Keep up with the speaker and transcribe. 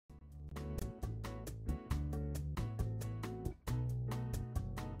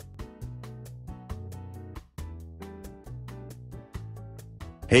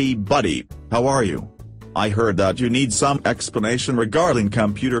Hey buddy, how are you? I heard that you need some explanation regarding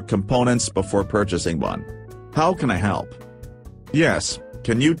computer components before purchasing one. How can I help? Yes,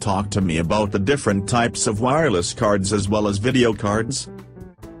 can you talk to me about the different types of wireless cards as well as video cards?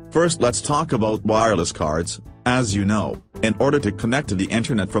 First, let's talk about wireless cards. As you know, in order to connect to the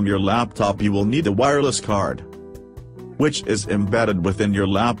internet from your laptop you will need a wireless card, which is embedded within your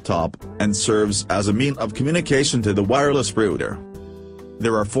laptop, and serves as a means of communication to the wireless router.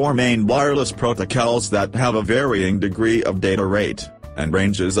 There are 4 main wireless protocols that have a varying degree of data rate, and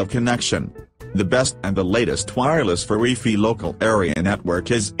ranges of connection. The best and the latest wireless for Wi-Fi local area network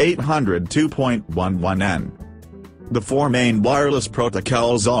is 802.11n. The 4 main wireless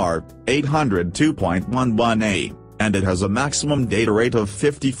protocols are, 802.11a, and it has a maximum data rate of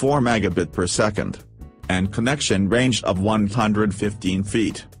 54 megabit per second, and connection range of 115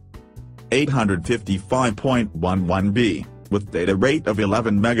 feet. 855.11b, with data rate of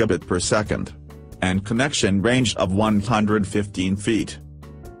 11 megabit per second, and connection range of 115 feet.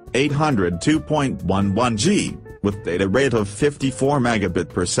 802.11g, with data rate of 54 megabit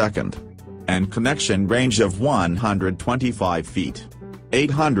per second, and connection range of 125 feet.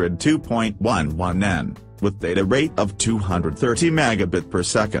 802.11n, with data rate of 230 megabit per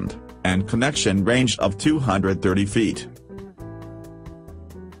second, and connection range of 230 feet.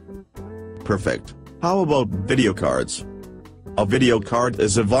 Perfect. How about video cards? A video card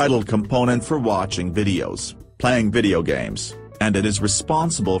is a vital component for watching videos, playing video games, and it is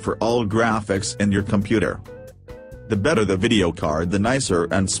responsible for all graphics in your computer. The better the video card, the nicer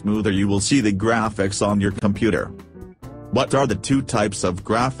and smoother you will see the graphics on your computer. What are the 2 types of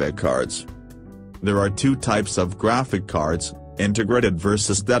graphic cards? There are 2 types of graphic cards, integrated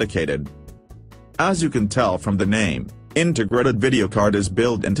versus dedicated. As you can tell from the name, integrated video card is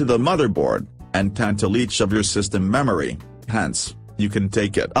built into the motherboard, and tantal each of your system memory, hence, you can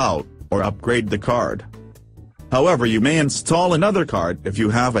take it out, or upgrade the card. However, you may install another card if you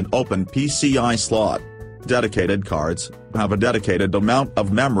have an open PCI slot. Dedicated cards have a dedicated amount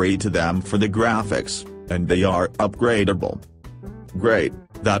of memory to them for the graphics, and they are upgradable. Great,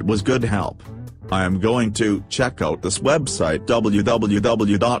 that was good help. I am going to check out this website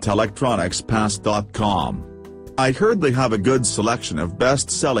www.electronicspass.com. I heard they have a good selection of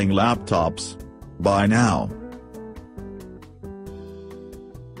best-selling laptops. Bye now.